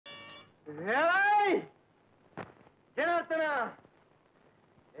ஜனார்த்தனா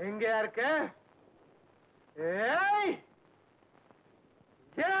எங்க இருக்க?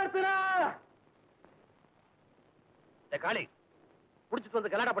 ஜனார்த்தனா காளி புடிச்சிட்டு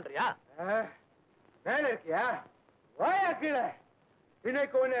வந்து கலாடா பண்றியா? மேல இருக்கியா? வாயா கீழே.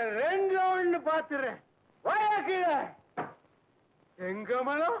 இன்னைக்கு உன்னை 2 ரவுண்ட் பாத்துறேன். வாயா கீழே. எங்க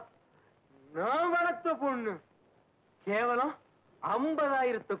மனம் நான் வளர்த்த பொண்ணு கேவலம்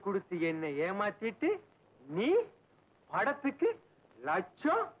 50,000 கொடுத்து என்ன ஏமாத்திட்டு நீ படத்துக்கு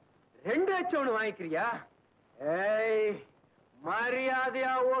லட்சம் 2 லட்சம் வாங்கிக்கிறியா? ஏய்,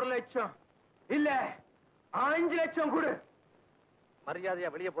 மரியாதையா 1 லட்சம் இல்ல 5 லட்சம் கொடு. மரியாதையா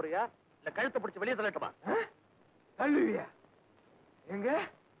வெளியே போறியா இல்ல கழுத்தை பிடிச்சு வெளியே தள்ளட்டுமா? தள்ளுவியா? எங்க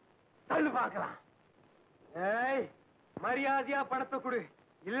தள்ளு பார்க்கலாம். ஏய், மரியாதையா பணத்தை கொடு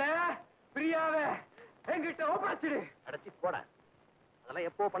இல்ல பிரியாவை என்கிட்ட ஒப்படைச்சிடு. அடைச்சி போட. அதெல்லாம்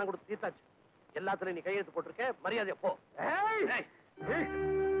எப்போ பணம் கொடுத்து தீர்த்தாச்சு. எல்லாத்துலயும் நீ கையெழுத்து போட்டிருக்க. மரியாதையா போ.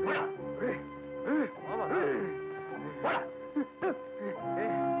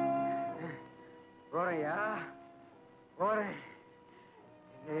 போறையா போறேன்.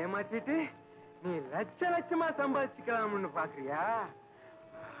 ஏமாத்திட்டு நீ லட்சமா சம்பாதிச்சுக்கலாம்னு பாக்குறியா?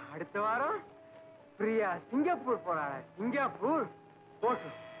 அடுத்த வாரம் பிரியா சிங்கப்பூர் போறாள. சிங்கப்பூர்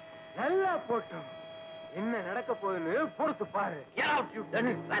போட்டும், நல்லா போட்டும். என்ன நடக்க போகுதுன்னு பொறுத்து பாரு.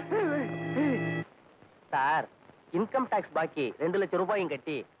 சார், இன்கம் டாக்ஸ் பாக்கி 2 லட்சம் ரூபாயும்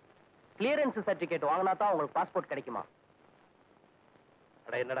கட்டி கிளியரன்ஸ் சர்டிபிகேட் வாங்கினா தான் உங்களுக்கு பாஸ்போர்ட் கிடைக்குமா?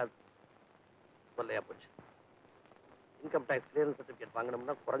 அட என்னடா சொல்லையா போச்சு. இன்கம் டாக்ஸ் கிளியரன்ஸ் சர்டிபிகேட்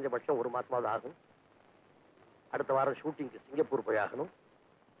வாங்கணும்னா குறைஞ்சபட்சம் 1 மாசமாவது ஆகும். அடுத்த வாரம் ஷூட்டிங்க்கு சிங்கப்பூர் போய் ஆகணும்.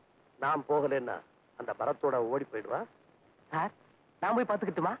 நான் போகலன்னா அந்த பரத்தோட ஓடி போயிடுவா. சார், நான் போய்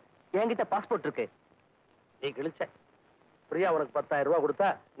பாத்துக்கிட்டுமா? என்கிட்ட பாஸ்போர்ட் இருக்கு. நீ கிழிச்ச. பிரியா உனக்கு 10,000 ரூபாய் கொடுத்தா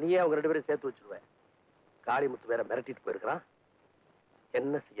நீயே அவங்க 2 பேரும் சேர்த்து வச்சிருவேன். காளிமுத்து வேற மிரட்டிட்டு போயிருக்கிறான்.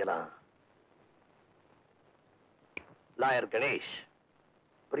 என்ன செய்யலாம்? லாயர் கணேஷ்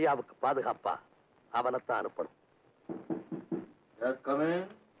பிரியாவுக்கு பாதுகாப்பா அவனைத்தான் அனுப்பணும். Yes, come in.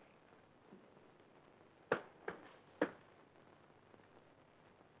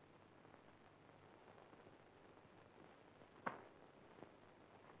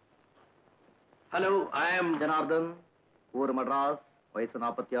 Hello, I am Janardhan, ஊர் மட்ராஸ், வயசு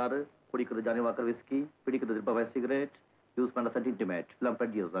 46, குடிக்கிறது ஜானி வாக்கர் விஸ்கி, பிடிக்கிறது திருப்ப சிகரெட், யூஸ் பண்ற செட் இன்டிமேட், ஃபிலிம்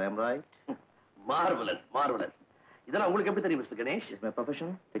ப்ரொடியூசர். ஐ அம் ரைட்? Marvellous, marvellous. இதெல்லாம் உங்களுக்கு எப்படி தெரியும் mister Ganesh? It's my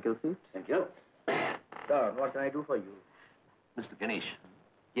profession. Take your seat. Thank you. Sir, what can I do for you? Mister Ganesh,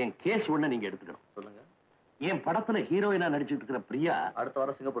 N case ஒண்ணு நீங்க எடுத்துக்கணும். சொல்லுங்க. என் படத்துல ஹீரோயினா நடிச்சிட்டு இருக்கிற பிரியா அடுத்த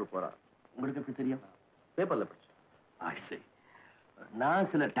வாரம் சிங்கப்பூர் போறா. உங்களுக்கு எப்படி தெரியும்? பேப்பர்ல படிச்சேன். I see. நான்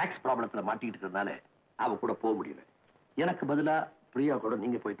சில டாக்ஸ் ப்ராப்ளத்துல மாட்டிக்கிட்டு இருக்கிறதுனால அவ கூட போக முடியல. எனக்கு பதிலா பிரியா கூட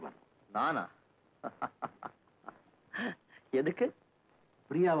நீங்க போயிட்டு வரணும். நானா? எதுக்கு?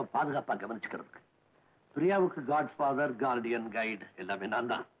 பிரியாவை பாதுகாப்பா கவனிச்சுக்கிறதுக்கு. பிரியாவுக்கு காட் ஃபாதர், கார்டியன், கைடு எல்லாமே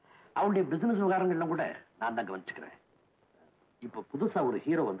நான் தான். அவளுடைய பிசினஸ் விவகாரங்கள்லாம் கூட நான் தான் கவனிச்சுக்கிறேன். இப்ப புதுசா ஒரு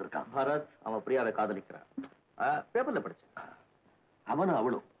ஹீரோ வந்திருக்கான், பரத். அவன் பிரியாவை காதலிக்கிறான். பேப்பர்ல படிச்சேன். அவனும்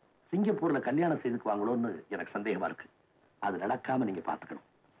அவளும் சிங்கப்பூர்ல கல்யாணம் செய்துக்குவாங்களோன்னு எனக்கு சந்தேகமா இருக்கு. அது நடக்காம நீங்க பாத்துக்கணும்.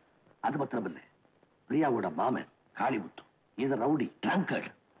 அது மாத்திரம் இல்ல, பிரியாவோட மாமன் காளிமுத்து இது ரவுடி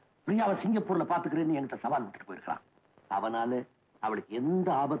ட்ரங்கர்ட். பிரியாவை சிங்கப்பூர்ல பாத்துக்கிறேன்னு என்கிட்ட சவால் விட்டுட்டு போயிருக்கான். அவனால அவளுக்கு எந்த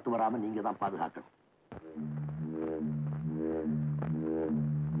ஆபத்து வராம நீங்க தான் பாதுகாக்கணும்.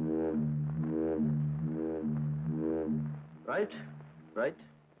 Right right.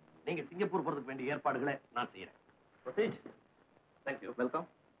 நீங்க சிங்கப்பூர் போறதுக்கு வேண்டிய ஏற்பாடுகளை நான் செய்யறேன். Proceed. Thank you. Welcome.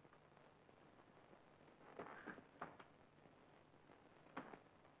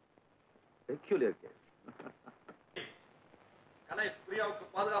 Peculiar case. Ganesh பிரியாவுக்கு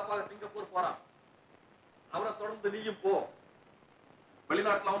பாதுகாப்பாக சிங்கப்பூர் போறான். அவனை தொடர்ந்து நீயும் போ.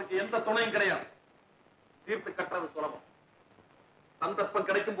 வெளிநாட்டுல அவனுக்கு எந்த துணையும் கிடையாது. தீர்த்து கட்டுறது சுலபம். சந்தர்ப்பம்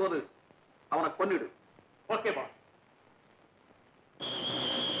கிடைக்கும் போது அவனை கொன்னிடு. ஓகே பா.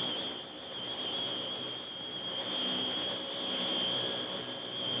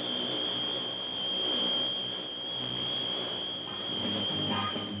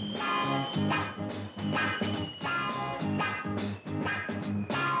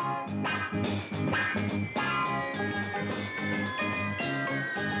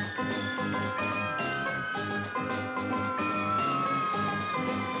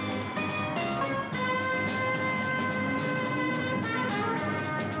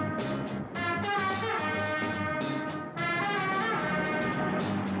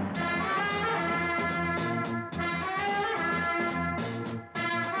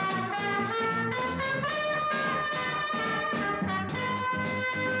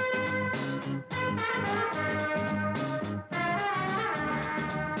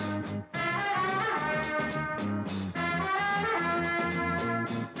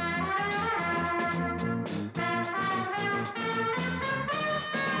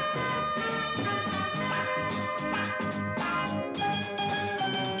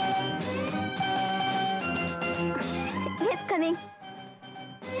 coming.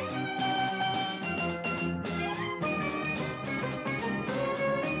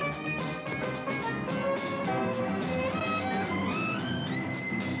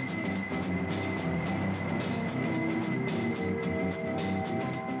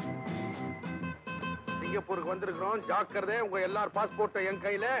 சிங்கப்பூருக்கு வந்திருக்கிறோம், ஜாக்கிரதை. உங்க எல்லார் பாஸ்போர்ட்டும் என்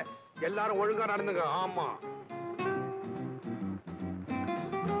கையில. எல்லாரும் ஒழுங்கா நடந்துங்க. ஆமா.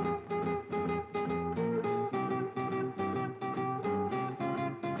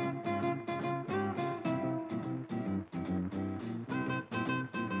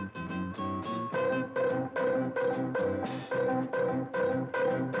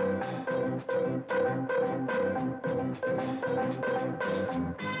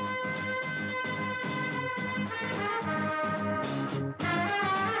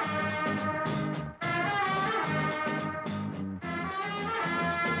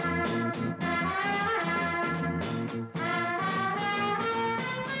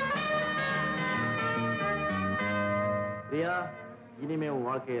 பிரியா, இனிமே உன்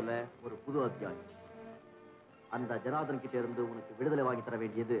வாழ்க்கையில ஒரு புது அத்தியாயம். அந்த ஜனார்தன் கிட்ட இருந்து உனக்கு விடுதலை வாங்கி தர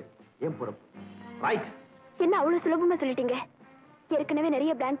வேண்டியது என் பொறுப்பு. ரைட்? என்ன அவ்வளவு சுலபமா சொல்லிட்டீங்க? ஏற்கனவே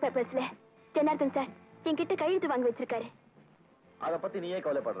நிறைய பிளாங்க் பேப்பர்ஸ்ல ஜனார்தன் சார் என்கிட்ட கையெழுத்து வாங்கி வச்சிருக்காரு. அத பத்தி நீயே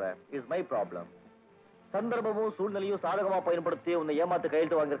கவலைப்படுற. It's my problem. சந்தர்ப்பமும் சூழ்நிலையும் சாதகமா பயன்படுத்தி உன்னை ஏமாத்து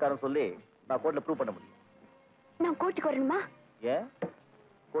கையெழுத்து வாங்கியிருக்காருன்னு சொல்லி நான் கோர்ட்ல ப்ரூவ் பண்ண முடியும். நான் கோர்ட்டுக்கு வரணுமா? ஏன்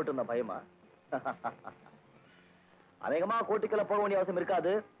கோர்ட்டு பயமா? அநேகமா கோர்ட்டுக்கெல்லாம் போக வேண்டிய அவசியம்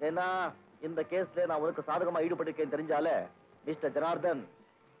இருக்காது. ஏன்னா இந்த கேஸ்ல நான் உனக்கு சாதகமா ஈடுபட்டிருக்கேன்னு தெரிஞ்சாலே மிஸ்டர் ஜனார்தன்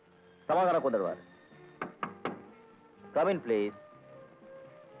சமாதானம் கொண்டுடுவார். Come in please.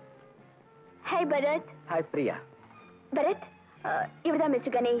 Hi Bharat. Hi Priya. Bharat, இவர்தான்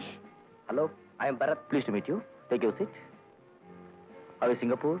mister Ganesh. Hello, I am Bharat. Please to meet you. Take your seat. How is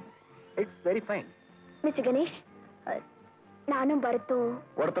Singapore? It's very fine. Mister Ganesh, நானும் பரத்தும்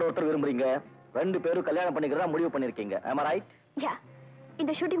ஒருத்தர் விரும்புறீங்க. 2 பேரும் கல்யாணம் பண்ணிக்கிறதா முடிவு பண்ணிருக்கீங்க. am I right? யா,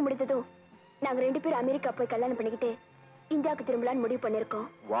 இந்த ஷூட்டிங் முடிந்ததும் நாங்க 2 பேரும் அமெரிக்கா போய் கல்யாணம் பண்ணிக்கிட்டு இந்தியாவுக்கு திரும்பலான்னு முடிவு பண்ணிருக்கோம்.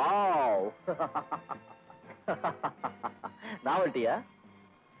 வாவ். நாவல்ட்டியா?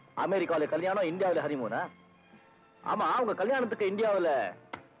 அமெரிக்கால கல்யாணம், இந்தியாவுல ஹனிமூனா? ஆமா, உங்க கல்யாணத்துக்கு இந்தியாவுல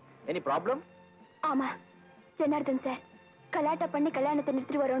எனி ப்ராப்ளம்? ஆமா, ஜனார்தன் சார் கலாட்டா பண்ணி கல்யாணத்தை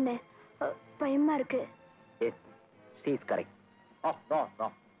நிறுத்திட்டு வரோன்னு பயமா இருக்கு. S, she is correct. No.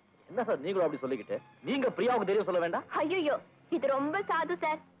 என்ன சார் நீங்களும் அப்படி சொல்லிக்கிட்டு? நீங்க பிரியாவுக்கு தெரியும் சொல்ல வேண்டாம்? ஐயோ, இது ரொம்ப சாது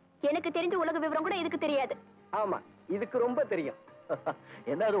சார். எனக்கு தெரிஞ்ச உலக விவரம் கூட இதுக்கு தெரியாது. ஆமா, இதுக்கு ரொம்ப தெரியும்.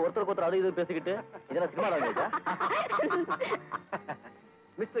 என்ன அது ஒருத்தருக்கு ஒருத்தர் அது இது பேசிக்கிட்டு? இதெல்லாம் சினிமா லாங்குவேஜா?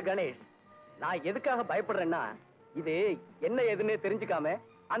 மிஸ்டர் கணேஷ், நான் எதுக்காக பயப்படுறேன்னா, இது என்ன ஏதுன்னே தெரிஞ்சுக்காம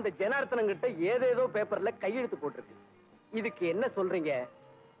அந்த ஜனார்த்தனங்கிட்ட ஏதேதோ பேப்பர்ல கையெழுத்து போட்டிருக்கு. இதுக்கு என்ன சொல்றீங்க?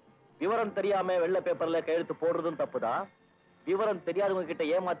 விவரம் தெரியாம வெள்ளை பேப்பர்ல கையெழுத்து போடுறதும் தப்புதான். விவரம் தெரியாதவங்க கிட்ட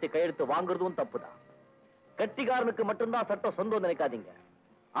ஏமாத்தி கையெழுத்து வாங்குறதும் தப்புதான். கட்டிக்காரனுக்கு மட்டும்தான் சட்டம் சொந்தம் நினைக்காதீங்க.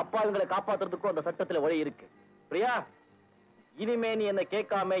 அப்பாவிங்களை காப்பாத்துறதுக்கும் அந்த சட்டத்துல வழி இருக்கு. பிரியா, இனிமே நீ என்ன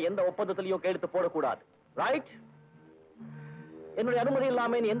கேட்காம எந்த ஒப்பந்தத்திலையும் கையெழுத்து போடக்கூடாது. ரைட்? என்னுடைய அனுமதி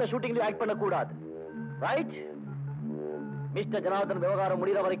இல்லாம நீ எந்த ஷூட்டிங்லயும் ஆக்ட் பண்ணக்கூடாது. ரைட்? மிஸ்டர் ஜனார்தன் விவகாரம்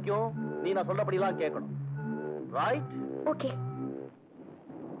முடிகிற வரைக்கும் நீ நான் சொல்றபடி எல்லாம் கேட்கணும். ரைட்? ஓகே.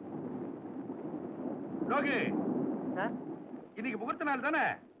 ரோகி சார், இன்னைக்கு முகூர்த்த நாள் தானே?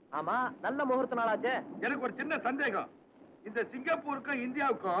 ஆமா, நல்ல முகூர்த்த நாளாச்சே. எனக்கு ஒரு சின்ன சந்தேகம். இந்த சிங்கப்பூருக்கும்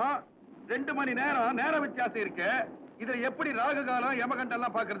இந்தியாவுக்கும் 2 மணி நேர வித்தியாசம் இருக்கு. இதுல எப்படி ராகு காலம் யமகண்டம்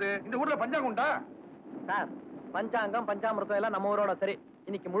எல்லாம் பாக்குறது? இந்த ஊர்ல பஞ்சாங்கம் உண்டா? சார், பஞ்சாங்கம் பஞ்சாமிர்தம் எல்லாம் நம்ம ஊரோட சரி.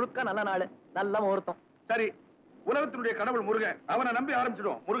 இன்னைக்கு முழுக்க நல்ல நாள், நல்ல முகூர்த்தம். சரி, உலகத்தினுடைய கடவுள் முருகன், அவனை நம்பி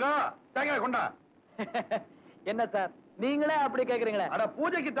ஆரம்பிச்சிடும். முருகா, தேங்காய் கொண்டா. என்ன சார் நீங்களே அப்படி கேக்குறீங்களே? அட,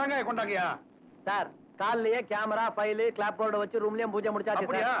 பூஜைக்கு தேங்காய் கொண்டாங்கயா. சார், காலையிலேயே கேமரா, ஃபைல், கிளாப் போர்டு வச்சு ரூம்லயும் பூஜை முடிச்சாச்சு.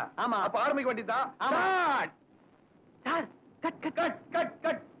 அப்படியா? ஆமா. அப்ப ஆரம்பிக்க வேண்டியதுதான். ஆமா. Sir, cut cut cut cut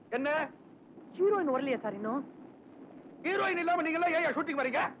cut. என்ன ஹீரோயின் வரலையா சார் இன்னும்? ஹீரோயின் இல்லாம நீங்க எல்லாம் ஏன் ஷூட்டிங்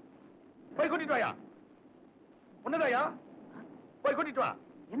வரீங்க? போய் கூட்டிட்டு வாயா. உன்னதாயா? போய் கூட்டிட்டு வா.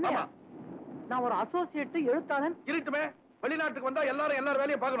 என்ன? நான் ஒரு அசோசியேட் எழுத்தாளன். இருட்டுமே, வெளிநாட்டுக்கு வந்தா எல்லாரும்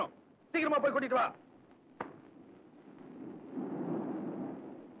வேலையை பார்க்கணும். சீக்கிரமா போய் கூட்டிட்டு வா.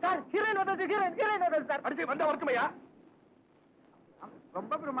 சார், ஹீரோயின் வந்தது சார். அடிச்சு வந்தா வரட்டுமையா?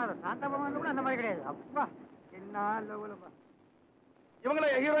 ரொம்ப பிரமாதம். சாந்தா பவன் கூட அந்த மாதிரி கிடையாது. அப்பா, என்ன லெவலப்பா. இவங்களே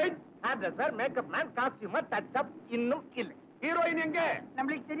heroine? Sir, makeup man, costumer, touch up இன்னும் இல்லை. ஹீரோயின் எங்க?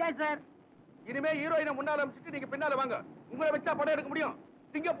 நம்மளுக்கு தெரியாது சார். இனிமே ஹீரோயினை முன்னால அமைச்சிட்டு நீங்க பின்னால வாங்க. உங்களை வச்சா படம் எடுக்க முடியும்.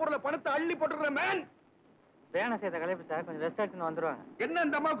 சிங்கப்பூர்ல பணத்தை அள்ளி போட்டுக்கிற மேன். பிரயாணம் செய்த கலைப்பு சார், கொஞ்சம் ரெஸ்ட் எடுத்துன்னு வந்துருவாங்க. என்ன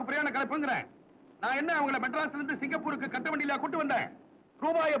இந்த அம்மாவுக்கு பிரயாண கலைப்புங்கிறேன்? நான் என்ன அவங்கள மெட்ராஸ்ல இருந்து சிங்கப்பூருக்கு கட்ட வண்டியில கூட்டு வந்தேன்?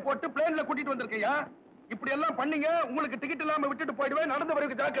 ரூபாயை போட்டு பிளேன்ல கூட்டிட்டு வந்திருக்கையா? இப்படி எல்லாம் பண்ணீங்க, உங்களுக்கு டிக்கெட் இல்லாம விட்டுட்டு போயிடுவேன். நடந்து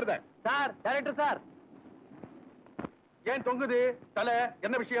வரவுக்கு ஜாக்கிரதை. Sir, director sir. ஏன் தொங்குது தலை?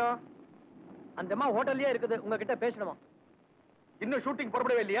 என்ன விஷயம்? அந்த அம்மா ஹோட்டல்லயே இருக்குது, உங்ககிட்ட பேசணுமா? இன்னும் ஷூட்டிங்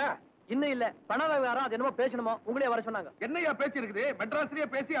புறப்படவே இல்லையா? இன்னும் இல்ல, பண விவகாரம் அது என்னமோ பேசணுமா, உங்களே வர சொன்னாங்க. என்னையா பேச்சு இருக்குது? மெட்ராஸ்லயே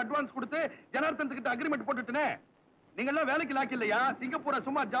பேசி அட்வான்ஸ் கொடுத்து ஜனார்த்தன் கிட்ட அக்ரிமெண்ட் போட்டுட்டேனே. நீங்க எல்லாம் வேலைக்கு லாக்கி இல்லையா? சிங்கப்பூரை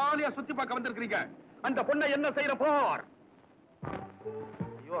சும்மா ஜாலியா சுத்தி பார்க்க வந்திருக்கீங்க. அந்த பொண்ணை என்ன செய்யற போர்?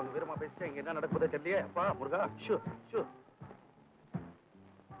 ஐயோ, அங்க வீரமா பேசிட்டு இங்க என்ன நடக்குதோ தெரியலையே. அப்பா முருகா. Shoe shoe.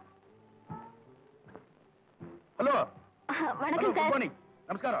 ஹலோ, வணக்கம் குட் சார். மார்னிங்.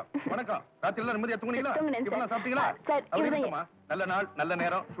 நமஸ்காரம். வணக்கம். ராத்திரி எல்லாம் நிம்மதியா தூங்குனீங்களா? இப்பெல்லாம் சாப்பிட்டீங்களா? சார், நல்ல நாள், நல்ல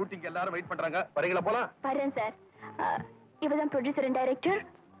நேரம். ஷூட்டிங் எல்லாரும் வெயிட் பண்றாங்க. வரீங்களா போலாம்? வரேன் சார். இவதான் ப்ரொடியூசர் அண்ட் டைரக்டர்.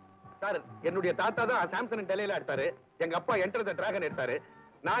 சார், என்னுடைய தாத்தா தான் சாம்சன் டெல்லியில எடுத்தாரு. எங்க அப்பா என்டர் தி டிராகன் எடுத்தாரு.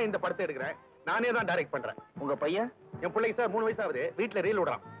 நான் இந்த படத்தை எடுக்கிறேன். நானே தான் டைரக்ட் பண்றேன். உங்க பையன்? என் பிள்ளைக்கு சார் 3 வயசு ஆகுது. வீட்டுல ரீல்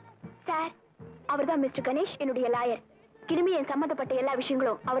விடுறான். சார், அவர்தான் மிஸ்டர் கணேஷ், என்னுடைய லாயர். இனிமே என் சம்பந்தப்பட்ட எல்லா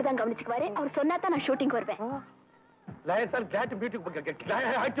விஷயங்களும் அவர்தான் கவனிச்சுக்குவாரு. அவர் சொன்னா தான் நான் ஷூட்டிங் வருவேன். Lawyer sir, Claude meet.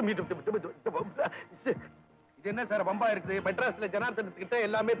 இது என்ன சார் பம்பா இருக்குது? மெட்ராஸ்ல ஜனார்த்தன் கிட்ட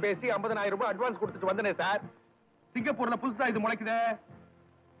எல்லாமே பேசி 50,000 ரூபாய் அட்வான்ஸ் கொடுத்துட்டு வந்தனே சார். சிங்கப்பூர்ல புதுசா இது முளைக்குதே.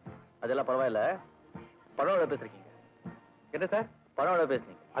 அதெல்லாம் பரவாயில்ல. பழோட பேசுறீங்க. என்ன சார் பழோட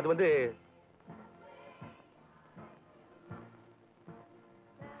பேசுறீங்க? அது வந்து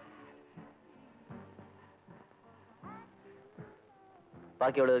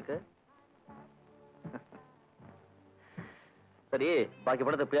பாக்கி எவ்வளவு இருக்கு? சரி, பாக்கி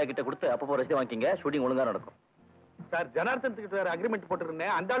படத்தை பிரியா கிட்ட கொடுத்து அப்பப்போ ரசீது வாங்கிங்க. ஷூட்டிங் ஒழுங்கா நடக்கும். சார், ஜனார்த்தன் கிட்ட வேற அக்ரிமெண்ட்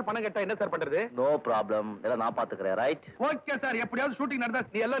போட்டுருந்தேன். அந்த ஆள் பணம் கேட்டா என்ன சார் பண்றது? நோ ப்ராப்ளம், எல்லாம் நான் பாத்துக்கிறேன். ரைட்? ஓகே சார், எப்படியாவது ஷூட்டிங்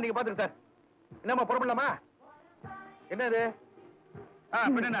நடந்தா நீங்க பாத்துங்க சார். என்னம்மா புறப்படலாமா? என்னது?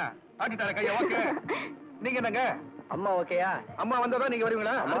 என்ன ஆட்டிட்டார கையா? ஓகே. நீங்க என்னங்க? அம்மா ஓகேயா? அம்மா வந்தாதான் நீங்க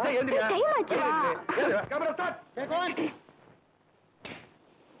வருவீங்களா? Camera start.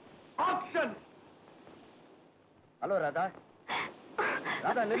 Action. Hello Radha.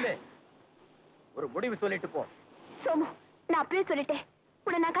 Radha நில்லு, ஒரு முடிவு சொல்லிட்டு போ. சோமு, நான் அப்படியே சொல்லிட்டேன்.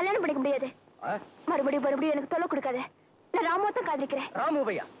 உன்னை நான் கல்யாணம் பண்ணிக்க முடியாது. மறுபடியும் எனக்கு தொல்லை கொடுக்காத. நான் ராமுவத்தான் காதலிக்கிறேன்.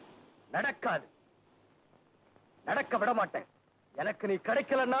 ராமுவையா? நடக்காது, நடக்க விட மாட்டேன். எனக்கு நீ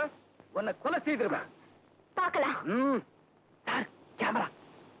கிடைக்கலன்னா உன்னை கொலை செய்திருவேன். பார்க்கலாம். சார், கேமரா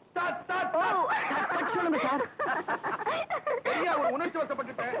சொல்லுங்க சார். ஒரு உணர்ச்சி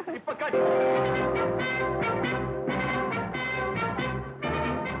வசப்பட்டுட்டேன். இப்ப காட்டு.